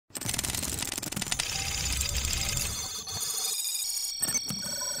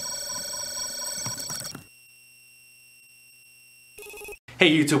Hey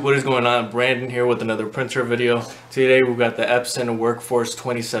YouTube, what is going on? Brandon here with another printer video. Today we've got the Epson Workforce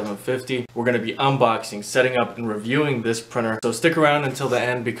 2750. We're going to be unboxing, setting up, and reviewing this printer. So stick around until the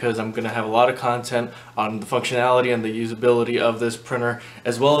end because I'm going to have a lot of content on the functionality and the usability of this printer,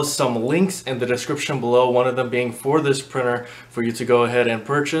 as well as some links in the description below, one of them being for this printer for you to go ahead and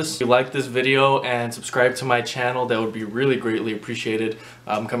purchase. If you like this video and subscribe to my channel, that would be really greatly appreciated.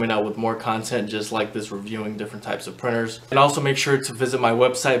 I'm coming out with more content just like this, reviewing different types of printers. And also make sure to visit my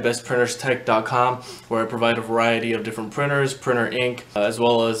website, bestprinterstech.com, where I provide a variety of different printers, printer ink, as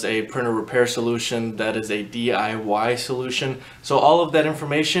well as a printer repair solution that is a DIY solution. So all of that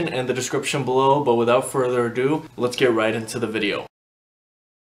information in the description below, but without further ado, let's get right into the video.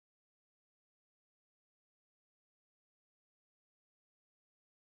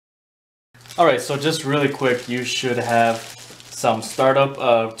 Alright, so just really quick, you should have some startup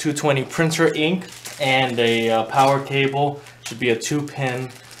 220 printer ink and a power cable. Should be a 2-pin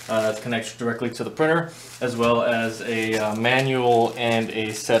that connects directly to the printer, as well as a manual and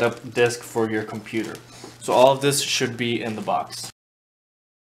a setup disk for your computer. So all of this should be in the box.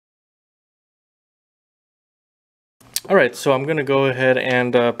 Alright, so I'm gonna go ahead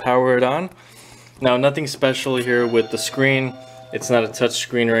and power it on. Now, nothing special here with the screen. It's not a touch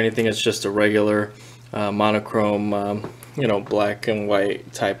screen or anything, it's just a regular monochrome, you know, black and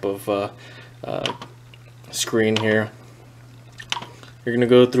white type of screen here. You're going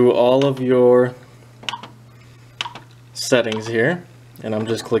to go through all of your settings here, and I'm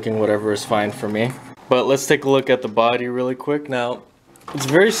just clicking whatever is fine for me. But let's take a look at the body really quick. Now, it's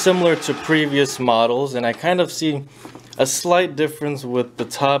very similar to previous models, and I kind of see a slight difference with the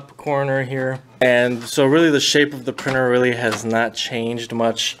top corner here. And so really the shape of the printer really has not changed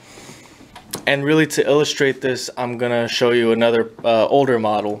much. And really, to illustrate this, I'm gonna show you another older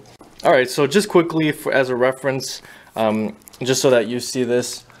model. Alright, so just quickly as a reference, just so that you see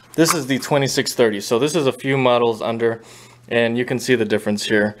this is the 2630. So this is a few models under, and you can see the difference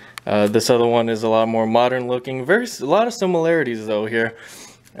here. This other one is a lot more modern looking. A lot of similarities though here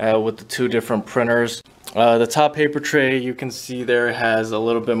with the two different printers. The top paper tray, you can see there, has a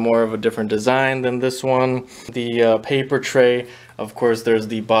little bit more of a different design than this one. The paper tray, of course, there's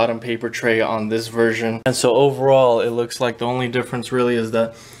the bottom paper tray on this version. And so overall, it looks like the only difference really is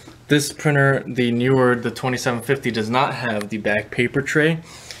that this printer, the newer, the 2750, does not have the back paper tray,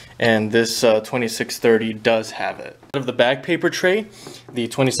 and this 2630 does have it. Out of the back paper tray, the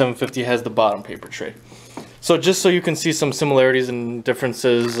 2750 has the bottom paper tray. So just so you can see some similarities and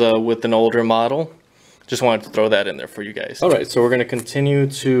differences with an older model, just wanted to throw that in there for you guys. Alright, so we're going to continue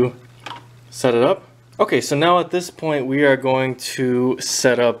to set it up. Okay, so now at this point we are going to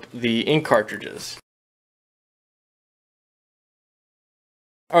set up the ink cartridges.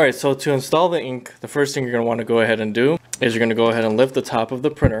 Alright, so to install the ink, the first thing you're going to want to go ahead and do is you're going to go ahead and lift the top of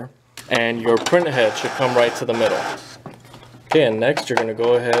the printer, and your print head should come right to the middle. Okay, and next you're going to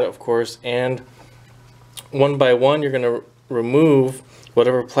go ahead, of course, and one by one you're going to remove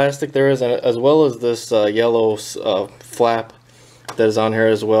whatever plastic there is, as well as this yellow flap that is on here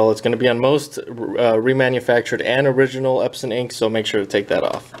as well. It's going to be on most remanufactured and original Epson ink, so make sure to take that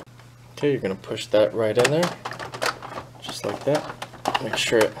off. Okay, you're going to push that right in there, just like that. Make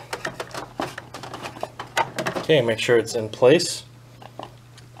sure it. Okay, make sure it's in place,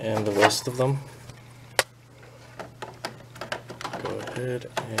 and the rest of them. Go ahead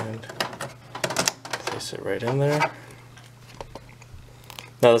and place it right in there.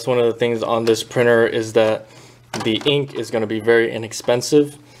 Now, that's one of the things on this printer is that the ink is going to be very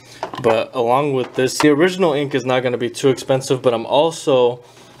inexpensive, but along with this, the original ink is not going to be too expensive, but I'm also,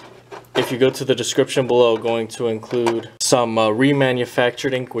 if you go to the description below, going to include some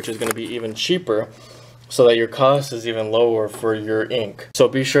remanufactured ink, which is going to be even cheaper, so that your cost is even lower for your ink. So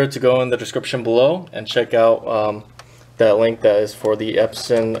be sure to go in the description below and check out that link that is for the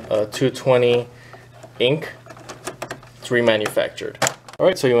Epson 220 ink. It's remanufactured.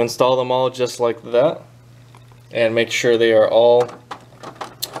 Alright, so you install them all just like that, and make sure they are all,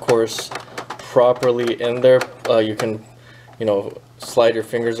 of course, properly in there. You can, you know, slide your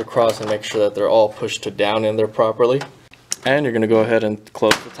fingers across and make sure that they're all pushed down in there properly. And you're going to go ahead and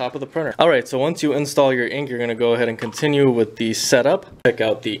close the top of the printer. Alright, so once you install your ink, you're going to go ahead and continue with the setup. Check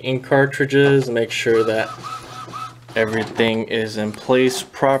out the ink cartridges, make sure that everything is in place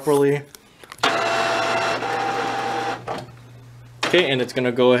properly. Okay, and it's going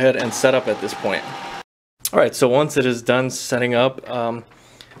to go ahead and set up at this point. Alright, so once it is done setting up,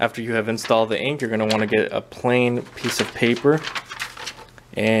 after you have installed the ink, you're going to want to get a plain piece of paper,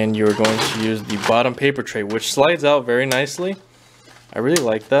 and you're going to use the bottom paper tray, which slides out very nicely. I really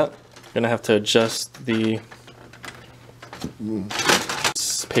like that. You're going to have to adjust the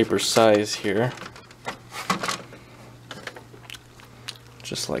paper size here.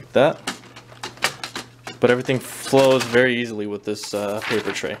 Just like that. But everything flows very easily with this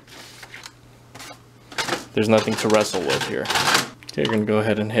paper tray. There's nothing to wrestle with here. Okay, you're gonna go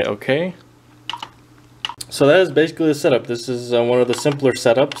ahead and hit OK. So that is basically the setup. This is one of the simpler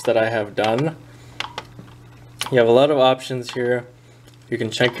setups that I have done. You have a lot of options here. You can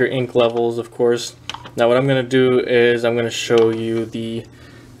check your ink levels, of course. Now what I'm going to do is I'm going to show you the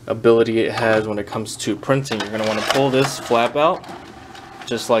ability it has when it comes to printing. You're going to want to pull this flap out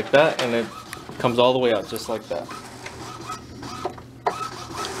just like that, and it comes all the way out just like that.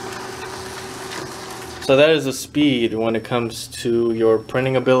 So that is the speed when it comes to your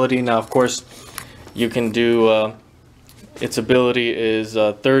printing ability. Now of course you can do its ability is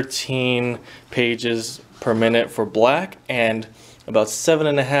 13 pages per minute for black and about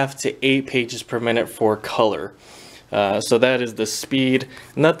 7.5 to 8 pages per minute for color. So that is the speed.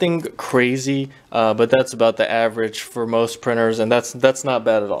 Nothing crazy, but that's about the average for most printers, and that's not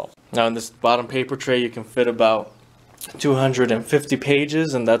bad at all. Now in this bottom paper tray you can fit about 250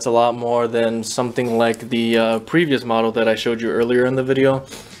 pages, and that's a lot more than something like the previous model that I showed you earlier in the video,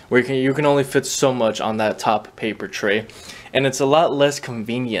 where you can only fit so much on that top paper tray, and it's a lot less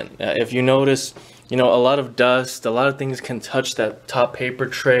convenient. If you notice, you know, a lot of dust, a lot of things can touch that top paper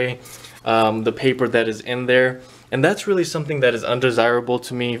tray, the paper that is in there, and that's really something that is undesirable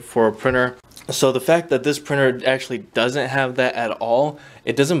to me for a printer. So the fact that this printer actually doesn't have that at all,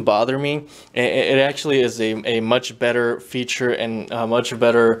 it doesn't bother me. It actually is a much better feature and a much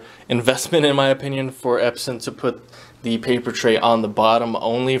better investment, in my opinion, for Epson to put the paper tray on the bottom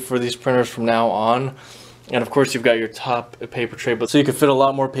only for these printers from now on. And of course you've got your top paper tray, but so you can fit a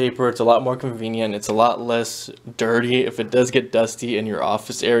lot more paper. It's a lot more convenient. It's a lot less dirty if it does get dusty in your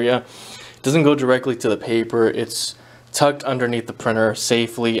office area. It doesn't go directly to the paper. It's tucked underneath the printer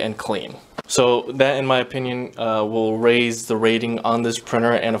safely and clean. So that, in my opinion, will raise the rating on this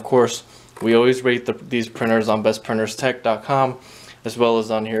printer. And of course, we always rate these printers on bestprinterstech.com, as well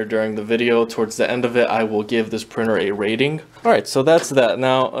as on here during the video. Towards the end of it, I will give this printer a rating. All right, so that's that.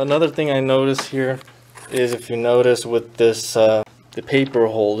 Now, another thing I noticed here is, if you notice with this, the paper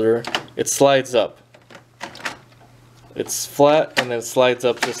holder, it slides up. It's flat and then it slides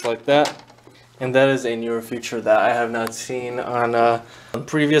up just like that. And that is a newer feature that I have not seen on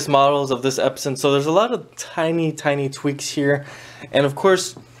previous models of this Epson. So there's a lot of tiny tweaks here. And of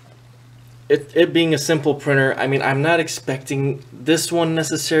course, it being a simple printer, I mean, I'm not expecting this one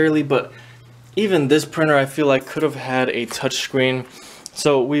necessarily, but even this printer I feel like could have had a touchscreen.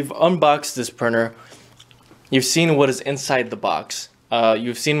 So we've unboxed this printer. You've seen what is inside the box.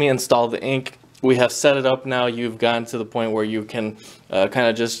 You've seen me install the ink. We have set it up now. You've gotten to the point where you can kind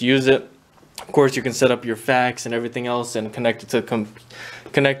of just use it. Of course, you can set up your fax and everything else and connect it to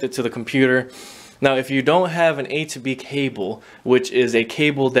the computer. Now, if you don't have an A to B cable, which is a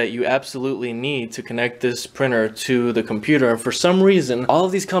cable that you absolutely need to connect this printer to the computer, and for some reason, all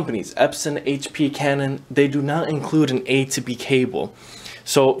of these companies, Epson, HP, Canon, they do not include an A to B cable.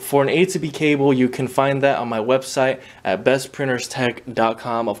 So for an A to B cable, you can find that on my website at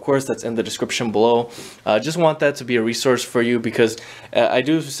bestprinterstech.com. Of course, that's in the description below. Just want that to be a resource for you, because I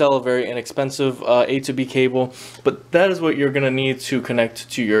do sell a very inexpensive A to B cable, but that is what you're going to need to connect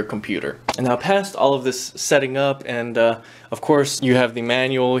to your computer. And now, past all of this setting up, and of course, you have the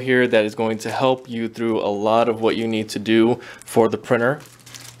manual here that is going to help you through a lot of what you need to do for the printer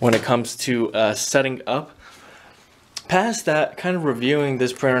when it comes to setting up. Past that, kind of reviewing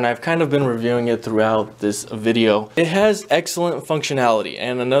this printer, and I've kind of been reviewing it throughout this video. It has excellent functionality,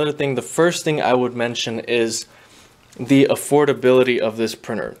 and another thing, the first thing I would mention is the affordability of this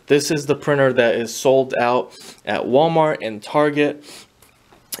printer. This is the printer that is sold out at Walmart and Target,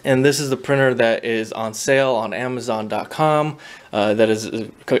 and this is the printer that is on sale on Amazon.com.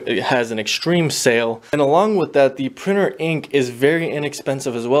 It has an extreme sale, and along with that, the printer ink is very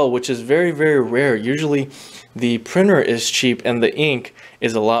inexpensive as well, which is very rare. Usually the printer is cheap and the ink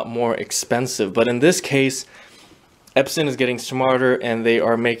is a lot more expensive, but in this case, Epson is getting smarter and they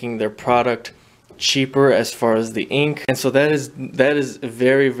are making their product cheaper as far as the ink, and so that is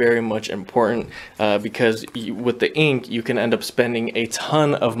very much important, because with the ink you can end up spending a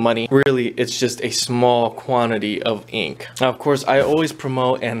ton of money. Really, it's just a small quantity of ink. Now, of course, I always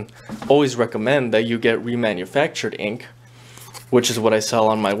promote and always recommend that you get remanufactured ink, which is what I sell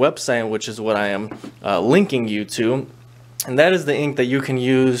on my website, and which is what I am linking you to. And that is the ink that you can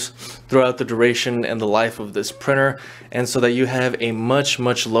use throughout the duration and the life of this printer, and so that you have a much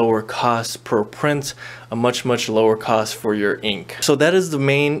lower cost per print, a much lower cost for your ink. So that is the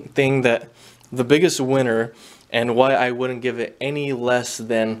main thing, that the biggest winner and why I wouldn't give it any less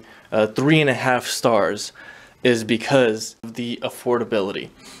than 3.5 stars is because of the affordability.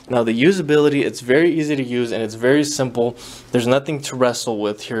 Now the usability, it's very easy to use and it's very simple. There's nothing to wrestle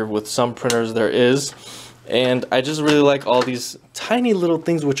with here. With some printers there is, and I just really like all these tiny little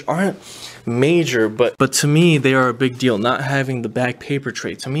things which aren't major, but to me they are a big deal. Not having the back paper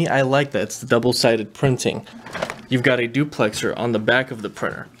tray, to me, I like that. It's the double-sided printing. You've got a duplexer on the back of the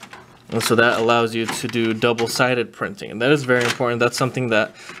printer, and so that allows you to do double-sided printing, and that is very important. That's something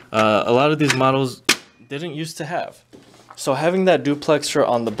that a lot of these models didn't used to have. So having that duplexer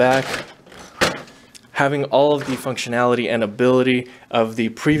on the back, having all of the functionality and ability of the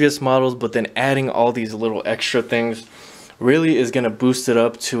previous models, but then adding all these little extra things, really is going to boost it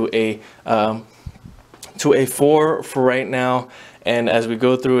up to a 4 for right now. And as we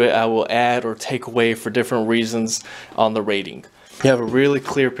go through it, I will add or take away for different reasons on the rating. You have a really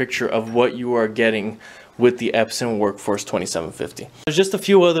clear picture of what you are getting with the Epson Workforce 2750. There's just a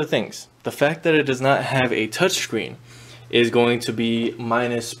few other things. The fact that it does not have a touchscreen is going to be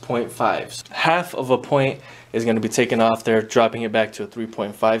minus 0.5. Half of a point is going to be taken off there, dropping it back to a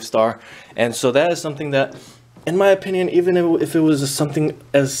 3.5 star. And so that is something that, in my opinion, even if it was something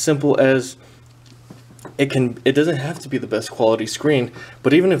as simple as it doesn't have to be the best quality screen,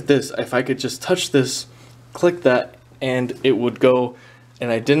 but even if I could just touch this, click that, and it would go,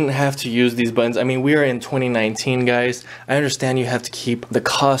 and I didn't have to use these buttons. I mean, we are in 2019, guys. I understand you have to keep the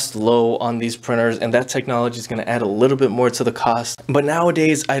cost low on these printers, and that technology is going to add a little bit more to the cost. But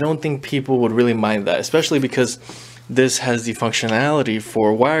nowadays, I don't think people would really mind that, especially because this has the functionality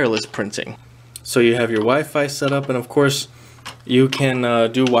for wireless printing. So you have your Wi-Fi set up, and of course, you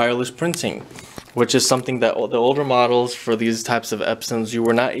can do wireless printing, which is something that the older models for these types of Epsons, you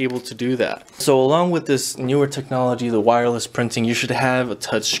were not able to do that. So along with this newer technology, the wireless printing, you should have a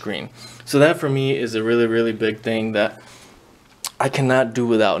touch screen. So that for me is a really, really big thing that I cannot do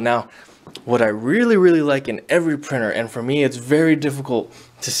without. Now, what I really, really like in every printer, and for me it's very difficult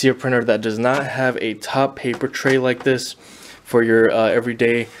to see a printer that does not have a top paper tray like this for your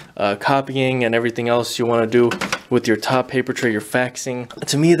everyday copying and everything else you want to do with your top paper tray, your faxing.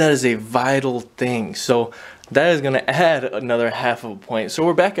 To me, that is a vital thing. So that is going to add another half of a point. So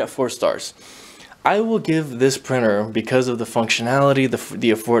we're back at 4 stars. I will give this printer, because of the functionality,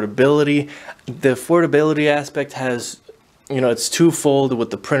 the affordability. The affordability aspect has, you know, it's twofold with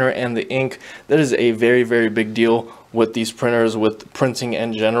the printer and the ink. That is a very, very big deal with these printers, with printing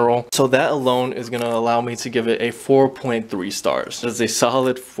in general. So that alone is going to allow me to give it a 4.3 stars. That's a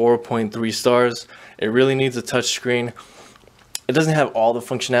solid 4.3 stars. It really needs a touch screen. It doesn't have all the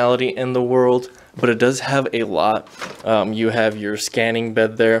functionality in the world, but it does have a lot. You have your scanning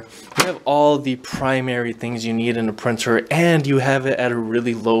bed there. You have all the primary things you need in a printer, and you have it at a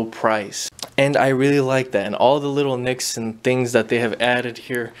really low price. And I really like that. And all the little nicks and things that they have added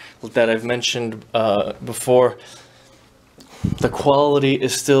here that I've mentioned before, the quality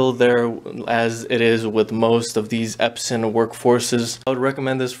is still there as it is with most of these Epson workforces. I would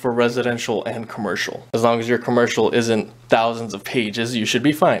recommend this for residential and commercial. As long as your commercial isn't thousands of pages, you should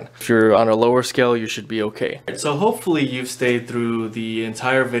be fine. If you're on a lower scale, you should be okay. So hopefully you've stayed through the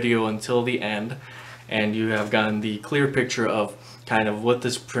entire video until the end, and you have gotten the clear picture of kind of what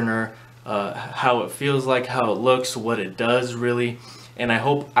this printer, how it feels like, how it looks, what it does really. And I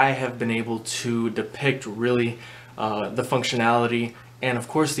hope I have been able to depict really the functionality and of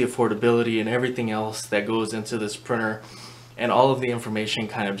course the affordability and everything else that goes into this printer, and all of the information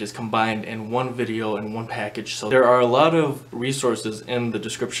kind of just combined in one video and one package. So there are a lot of resources in the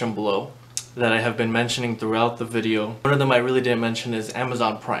description below that I have been mentioning throughout the video. One of them I really didn't mention is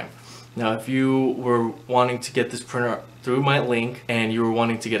Amazon Prime. Now if you were wanting to get this printer through my link and you were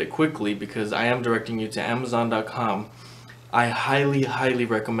wanting to get it quickly, because I am directing you to Amazon.com, I highly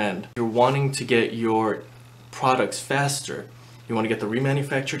recommend, if you're wanting to get your products faster, you want to get the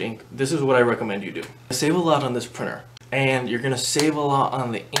remanufactured ink, this is what I recommend you do. Save a lot on this printer, and you're going to save a lot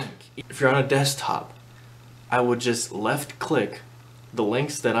on the ink. If you're on a desktop, I would just left click the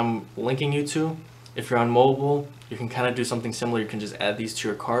links that I'm linking you to. If you're on mobile, you can kind of do something similar. You can just add these to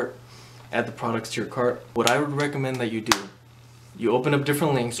your cart, add the products to your cart. What I would recommend that you do, you open up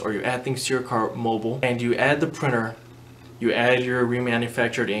different links or you add things to your cart mobile, and you add the printer. You add your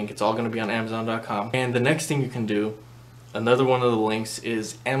remanufactured ink. It's all going to be on Amazon.com. And the next thing you can do, another one of the links,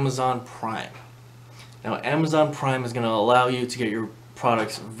 is Amazon Prime. Now Amazon Prime is going to allow you to get your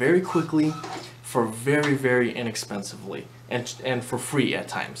products very quickly for very inexpensively and for free at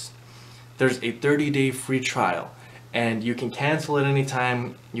times. There's a 30-day free trial, and you can cancel at any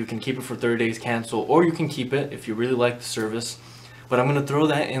time. You can keep it for 30 days, cancel, or you can keep it if you really like the service but I'm going to throw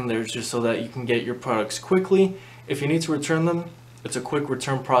that in there just so that you can get your products quickly. If you need to return them, it's a quick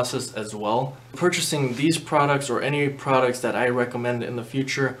return process as well. Purchasing these products or any products that I recommend in the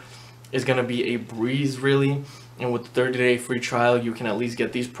future is going to be a breeze, really. And with the 30-day free trial, you can at least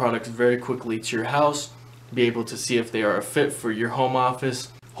get these products very quickly to your house, be able to see if they are a fit for your home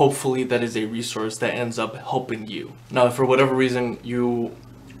office. Hopefully that is a resource that ends up helping you. Now, if for whatever reason you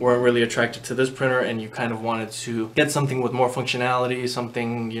weren't really attracted to this printer and you kind of wanted to get something with more functionality,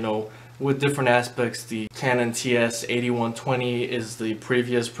 something, you know, with different aspects, the Canon TS8120 is the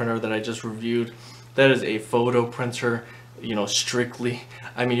previous printer that I just reviewed. That is a photo printer, you know, strictly.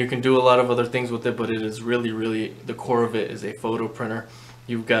 I mean, you can do a lot of other things with it, but it is really, the core of it is a photo printer.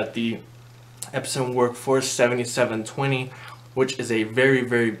 You've got the Epson Workforce 7720, which is a very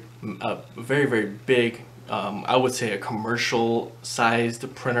big, I would say a commercial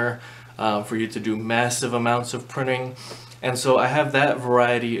sized printer for you to do massive amounts of printing. And so I have that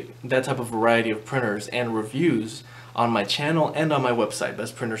type of variety of printers and reviews on my channel and on my website,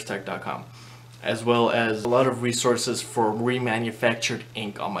 bestprinterstech.com, as well as a lot of resources for remanufactured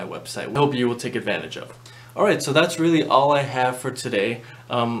ink on my website. I hope you will take advantage of. Alright, so that's really all I have for today.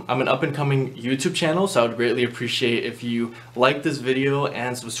 I'm an up-and-coming YouTube channel, so I would greatly appreciate if you like this video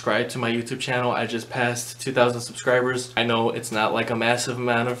and subscribe to my YouTube channel. I just passed 2,000 subscribers. I know it's not like a massive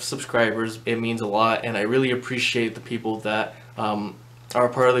amount of subscribers. It means a lot, and I really appreciate the people that are a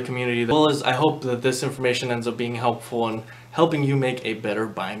part of the community. As well as I hope that this information ends up being helpful and helping you make a better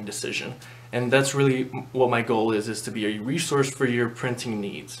buying decision. And that's really what my goal is to be a resource for your printing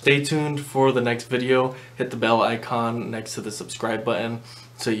needs. Stay tuned for the next video. Hit the bell icon next to the subscribe button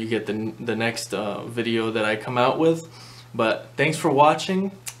so you get the next video that I come out with. But thanks for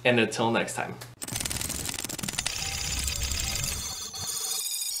watching, and until next time.